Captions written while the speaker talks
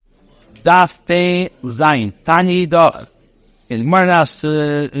Daf Pei Zayin. Tanya Yidach. The Gemara now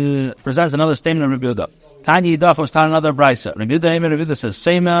presents another statement of Rabbi Yehuda. Tanya Yidach was taught another brisa. Rabbi Yehuda says,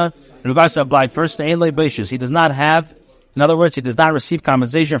 Sema, in regards to a blind person, he does not have, in other words, he does not receive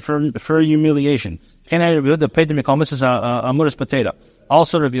compensation for humiliation. Also, Rabbi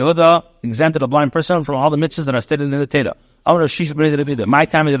Yehuda exempted a blind person from all the mitzvahs that are stated in the Torah. My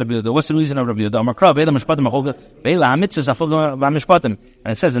time is Rabbi Yehuda. What's the reason of Rabbi Yehuda? And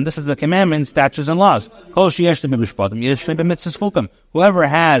it says, and this is the commandments, statutes, and laws. Whoever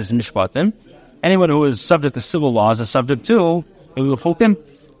has mishpatim, anyone who is subject to civil laws is subject to chukim.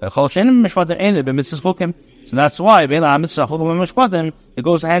 So that's why it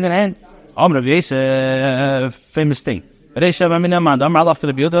goes hand in hand. Famous thing.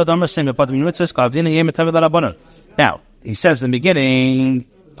 Now, he says in the beginning,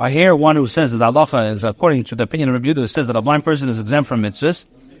 if I hear one who says that the halacha is according to the opinion of Rabbi Yehuda, who says that a blind person is exempt from mitzvahs,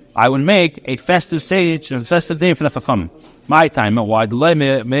 I would make a festive sage, a festive day for the chacham. My time, why?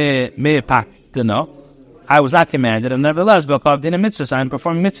 I was not commanded, and nevertheless, I am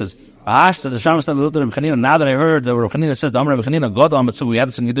performing mitzvahs. Now that I heard the Rabbi Chanina says, we had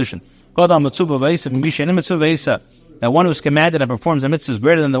this in Yidushin. That one who is commanded and performs a mitzvah is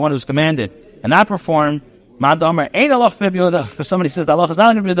greater than the one who is commanded and not perform. If somebody says the halacha is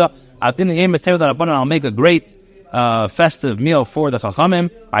not Rabbi Yehuda, I'll make a great festive meal for the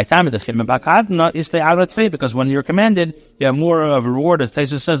chachamim. Because when you're commanded, you have more of a reward, as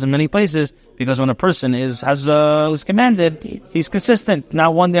Taisus says in many places. Because when a person is commanded, he's consistent.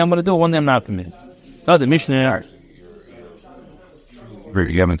 Now, one day I'm going to do it, one day I'm not committed. Oh, the Mishnah. You're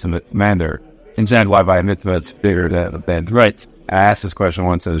given to the commander. Exactly. Why by a mitzvah it's bigger than right. I asked this question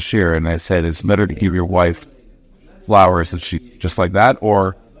once as a shir, and I said, it's better to give your wife flowers that she just like that,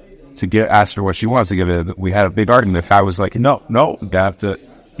 or to ask her what she wants to give it. We had a big argument. If I was like, no, you have to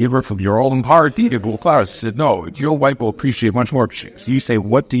give her from your own heart, beautiful flowers. I said, no, your wife will appreciate much more. So you say,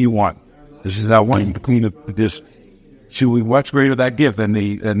 what do you want? This is not wanting to clean up the dish. She will be much greater that gift than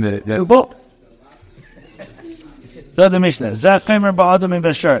the book. So the Mishnah,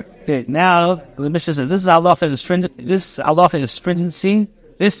 okay, now the Mishnah says this halacha is stringency.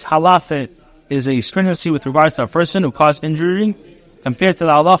 This halacha is a stringency with regards to a person who caused injury, compared to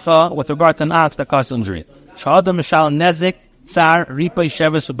the halacha with regard to an ox that caused injury.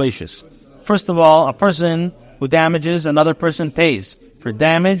 First of all, a person who damages another person pays for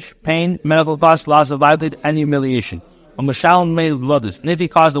damage, pain, medical costs, loss of livelihood, and humiliation. And if he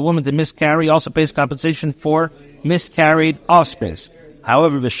caused a woman to miscarry, he also pays compensation for miscarried offspring.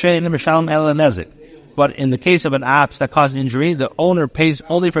 However, but in the case of an ox that caused injury, the owner pays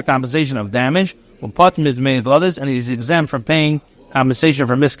only for compensation of damage, and he is exempt from paying compensation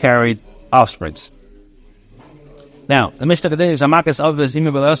for miscarried offspring. Now, the Mishnah continues, one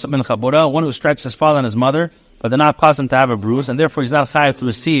who strikes his father and his mother, but did not cause him to have a bruise, and therefore he's not chayav to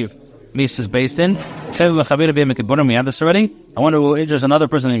receive Mises based in. We had this already. And one who injures another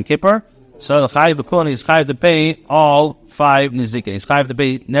person in Kippur, so the chayav b'kulon is chayav to pay all 5 nizikin. He's chayav to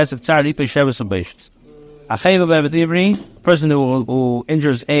pay nezik tzar ripei sheves ubeishis. A chayav eved ivri, person who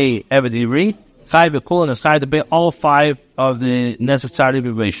injures a eved ivri, chayav b'kulon is chayav to pay all 5 of the nezik tzar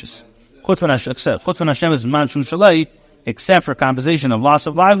ripei ubeishis. Chutvan Hashem is man shu shalei, except for compensation of loss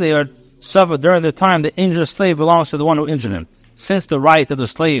of livelihood, suffered during the time the injured slave belongs to the one who injured him. Since the right of the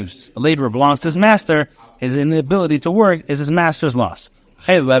slave's laborer belongs to his master, his inability to work is his master's loss.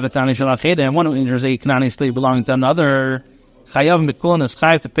 And one who injures a Kanani slave belonging to another, chayav mikulon is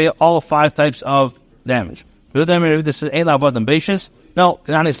chayav to pay all 5 types of damage. This is no,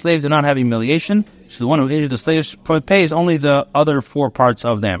 Kanani slaves do not have humiliation, so the one who injured the slave pays only the other 4 parts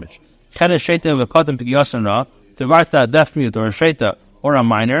of damage. To write a deaf mute or a sheta or a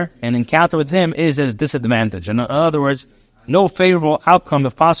minor, an encounter with him is a disadvantage. In other words, no favorable outcome,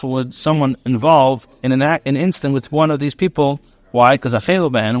 if possible, with someone involved in an instant with one of these people. Why? Because a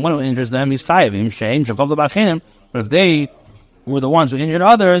chayil ben, one who injures them, he's chayim. But if they were the ones who injured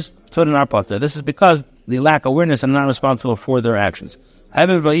others, this is because they lack awareness and are not responsible for their actions.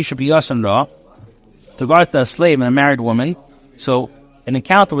 To guard a slave and a married woman, so an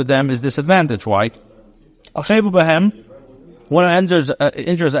encounter with them is disadvantage. Why? One who injures an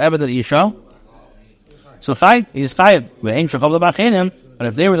Eved Isha, so he's chayiv. But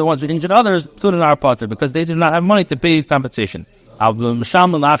if they were the ones who injured others, because they do not have money to pay compensation.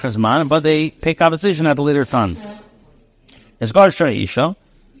 But they pay compensation at a later time. As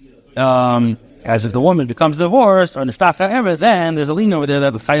if the woman becomes divorced or ever, then there's a lien over there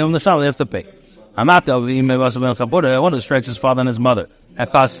that they have to pay. One who strikes his father and his mother,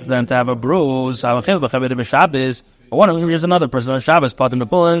 that causes them to have a bruise. One who injures another person on Shabbos,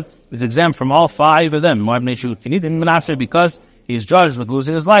 is exempt from all 5 of them. Because he is judged with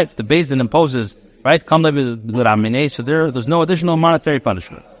losing his life. The Beis Din imposes, right? So there's no additional monetary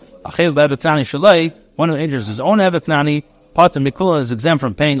punishment. One who injures his own Eved Knani, Pater Mikula, is exempt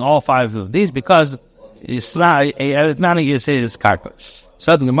from paying all 5 of these because Eved Knani is his karka.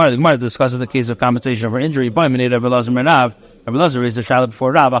 So the Gemara discusses the case of compensation for injury. Rabbi Lazar raised the shaila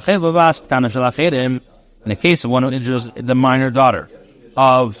before Rav. In the case of one who injures the minor daughter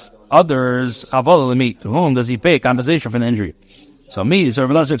of others, to whom does he pay compensation for the injury? So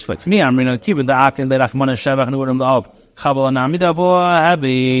Rabbi Lazar explains. I'm going to keep it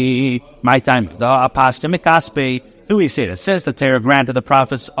my time. Who we say that says the Torah granted the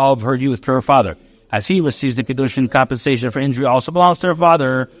prophets of her youth to her father. As he receives the kedushin, compensation for injury also belongs to her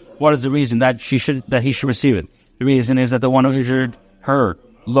father. What is the reason that he should receive it? The reason is that the one who injured her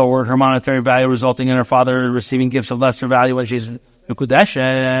lowered her monetary value, resulting in her father receiving gifts of lesser value when she's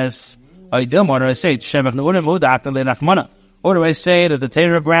mekudeshes. Or do I say that the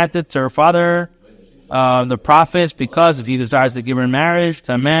Torah granted to her father the prophets because if he desires to give her in marriage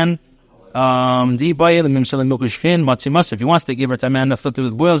to a man, if he wants to give her to a man afflicted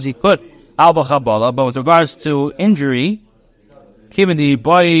with boils, he could. But with regards to injury,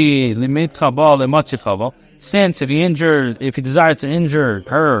 since if he desires to injure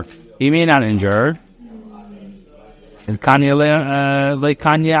her, he may not injure her.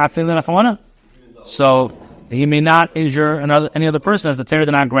 So he may not injure any other person, as the Torah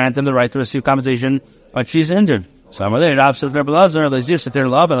did not grant him the right to receive compensation when she's injured. So Rav says, no,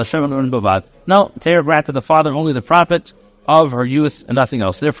 Torah granted the father only the profit of her youth and nothing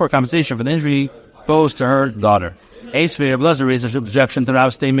else. Therefore, compensation for the injury goes to her daughter. Rabbi Lazar raised an objection to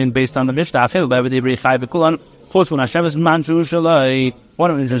Rav's statement based on the Mishnah. One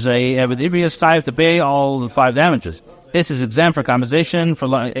who injures a Eved Ivri is chayav to pay all the 5 damages. This is exempt for compensation.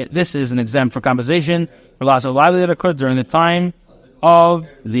 This is an exempt for compensation for loss of livelihood that occurred during the time of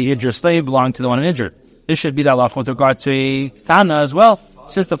the injured slave belonging to the one injured. This should be the halacha with regard to a Tana as well.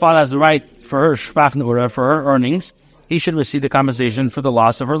 Since the father has the right for her shvach neura, for her earnings, he should receive the compensation for the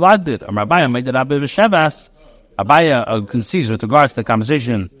loss of her livelihood. Abaya concedes with regards to the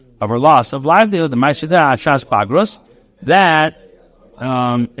compensation of her loss of livelihood, the Maisida Ashas Pagros, that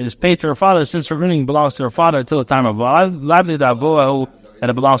it is paid to her father since her earning belongs to her father until the time of livelihood that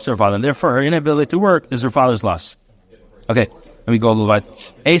it belongs to her father. And therefore, her inability to work is her father's loss. Okay, let me go a little bit.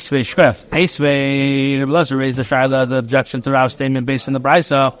 Rabbi Lazar raised the objection to Rav's statement based on the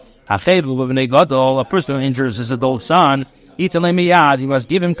Brisa. A person who injures his adult son, he must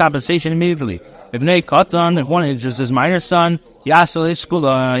give him compensation immediately. If one injures his minor son,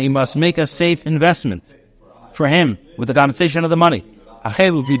 he must make a safe investment for him with the compensation of the money.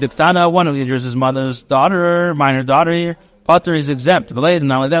 One who injures his mother's daughter, minor daughter, Pater is exempt. If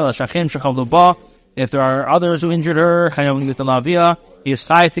there are others who injured her, he is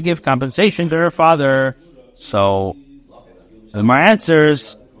chayav to give compensation to her father. So, the more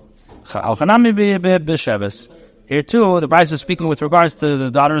answers. Here too, the Brisa is speaking with regards to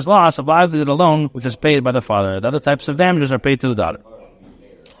the daughter's loss of livelihood alone, which is paid by the father. The other types of damages are paid to the daughter.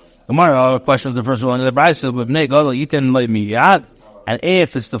 The question of the first one of the Brisa, and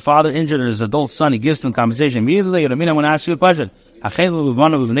if it's the father injured his adult son, he gives them compensation immediately. I want to ask you a question. If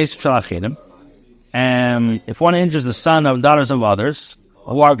one injures the son of daughters of others,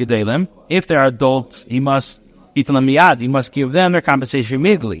 who are gedalim, if they are adult, he must give them their compensation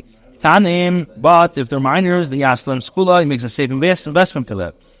immediately. Tanim, but if they're minors, the Yaslam Skula, he makes a safe investment to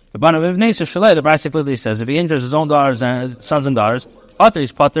them. The Brisa clearly says if he injures his own daughters and sons and daughters,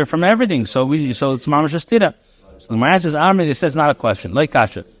 he's Pater from everything. So it's Mamash Astira. So the Maran says, it says not a question. Like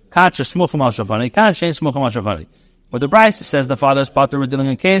Kasha. Kasha smuchim al shafani. Kasha ain't smuchim al shafani. But the Brisa says the father is Pater, we're dealing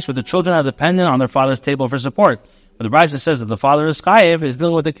in a case where the children are dependent on their father's table for support. But the Brisa says that the father is chayiv, is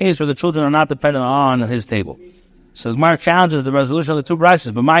dealing with a case where the children are not dependent on his table. So the Gemara challenges the resolution of the 2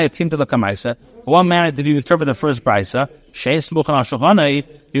 Brisas. But Maya came to the Kamaisa. One manner did you interpret the first Brisa?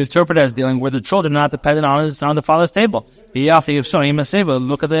 You interpret it as dealing where the children are not dependent on the father's table.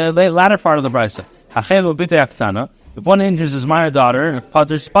 Look at the latter part of the Brisa. If one injures his minor daughter, not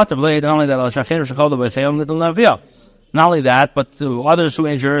only that, but to others who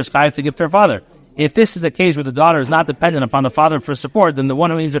injure is chayav to give to her father. If this is a case where the daughter is not dependent upon the father for support, then the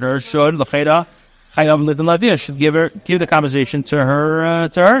one who injured her should give the compensation to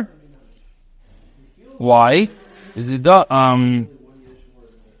her. Why? The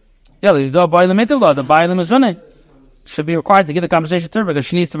should be required to give the compensation to her because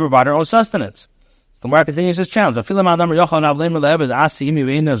she needs to provide her own sustenance. The Gemara continues this challenge.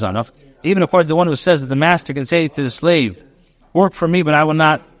 Even according to the one who says that the master can say to the slave, Work for me, but I will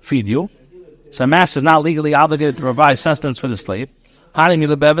not feed you. So a master is not legally obligated to provide sustenance for the slave.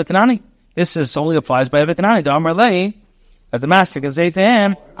 This only applies by Eved Kanani. As the master can say to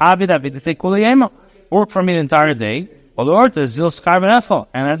him, work for me the entire day, and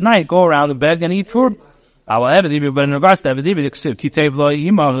at night go around and beg and eat food. But in regards to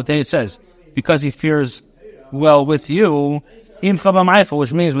Eved, it says, because he fears well with you,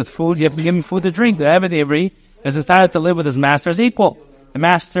 which means with food, you have to give him food to drink. The Eved is entitled to live with his master as equal. The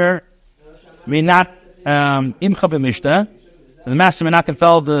master may not the master may not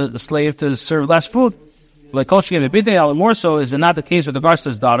compel the slave to serve less food. Like more so is it not the case with regards to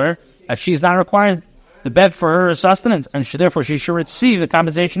his daughter, as she is not required to beg for her sustenance, and therefore she should receive the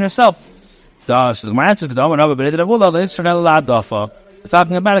compensation herself. So the answer is we're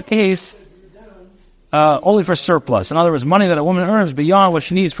talking about a case only for surplus. In other words, money that a woman earns beyond what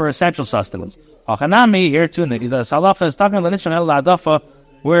she needs for essential sustenance. Here too, the halacha is talking about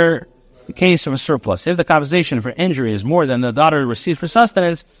where the case of a surplus. If the compensation for injury is more than the daughter receives for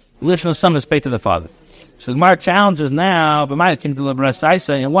sustenance, the additional sum is paid to the father. So the Gemara challenges now, but my king deliberates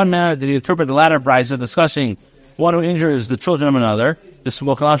Isa, in one manner did he interpret the latter brisa discussing one who injures the children of another.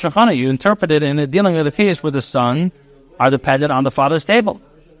 You interpret it in the dealing with the case where the son are dependent on the father's table.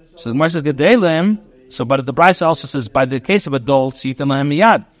 So the Gemara says Gedalim. So, but the brisa also says by the case of adults, you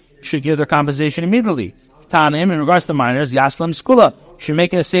should give their compensation immediately. Tanim, in regards to minors, Yaslam Skula, should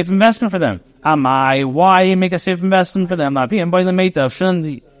make it a safe investment for them. Amai, why make a safe investment for them?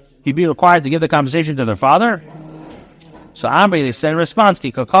 Shouldn't he be required to give the compensation to their father? So Amri, they said in response,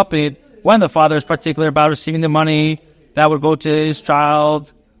 when the father is particular about receiving the money that would go to his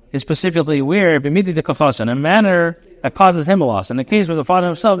child, is specifically where in a manner that causes him a loss. In the case where the father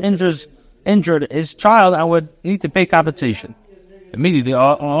himself injured his child, I would need to pay compensation. Immediately,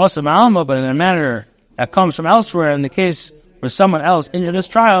 awesome alma, but in a manner that comes from elsewhere. In the case where someone else injured his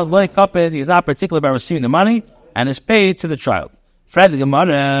child, he is not particular about receiving the money and is paid to the child. But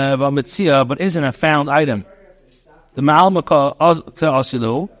isn't a found item. The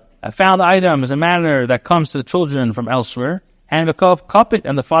ma'alma a found item is a matter that comes to the children from elsewhere, and the kapit,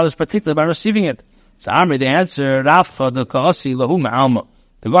 and the father is particular about receiving it. So Amri, they answered, the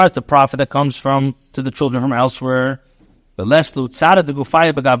regards to profit that comes to the children from elsewhere, and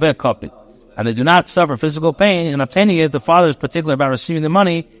they do not suffer physical pain in obtaining it. The father is particular about receiving the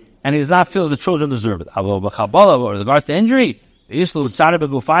money, and he does not feel the children deserve it. With regards to injury, where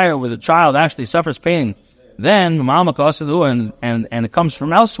the child actually suffers pain, then and it comes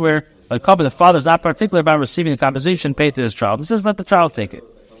from elsewhere, the father is not particular about receiving the compensation paid to his child. He says, let the child take it.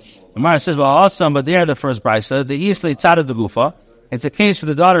 The Gemara says, well, awesome, but there the first brisa, the isli tzad the gufa. It's a case where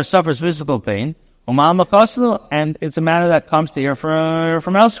the daughter suffers physical pain, and it's a matter that comes to her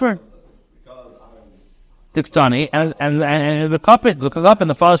from elsewhere. Diktani, and the kapit, look up, and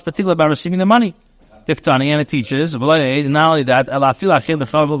the father is particular about receiving the money. Diktani, and it teaches, not only that,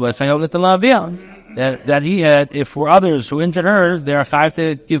 if for others who injured her, they are chayav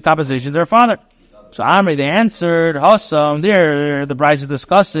to give compensation to their father. So Amri, they answered, Hossam, there, the bride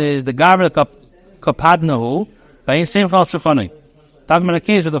discusses, the government kapadnahu, by same talking about a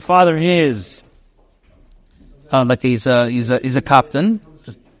case where the father is, like he's a captain,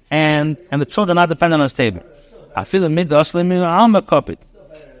 and the children are not dependent on his table. I feel the mid-aslim alma kapit.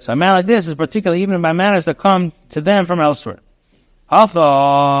 So a man like this is particularly even by manners that come to them from elsewhere.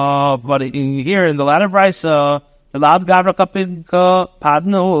 But here in the latter brisa, the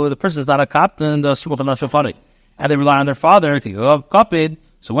person is not a captain, and they rely on their father to kapid.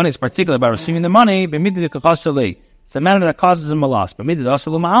 So when he's particular about receiving the money, it's a matter that causes him a loss. And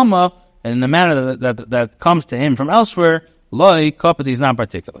in the manner that comes to him from elsewhere, he's not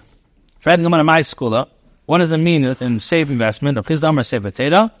particular. What does it mean in safe investment? Of his damar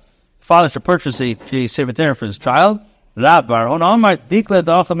sevatera, father should purchase a sevatera for his child. The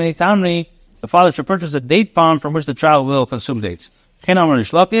father should purchase a date palm from which the child will consume dates. That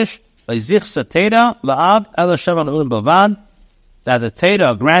the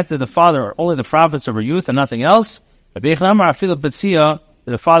Teda granted the father only the profits of her youth and nothing else.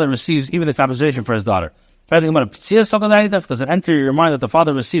 The father receives even the compensation for his daughter. Does it enter your mind that the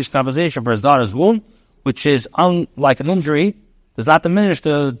father receives compensation for his daughter's wound, which is unlike an injury, does not diminish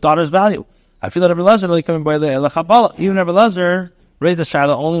the daughter's value? I feel that Rabbi Lazar, even Rabbi Lazar raised the child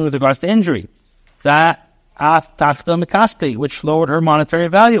only with regards to injury. That which lowered her monetary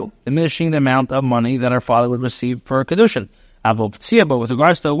value, diminishing the amount of money that her father would receive for kedushin. But with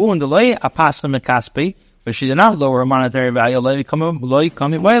regards to a wound, but she did not lower her monetary value. Rabbi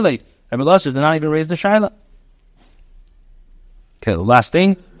Lazar did not even raise the shaila. Okay, the last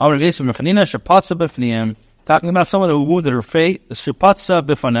thing, Talking about someone who wounded her face, Shipatsa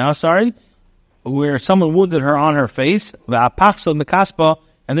Bifanah, where someone wounded her on her face,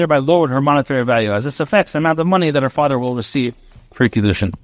 and thereby lowered her monetary value, as this affects the amount of money that her father will receive for Kiddushin.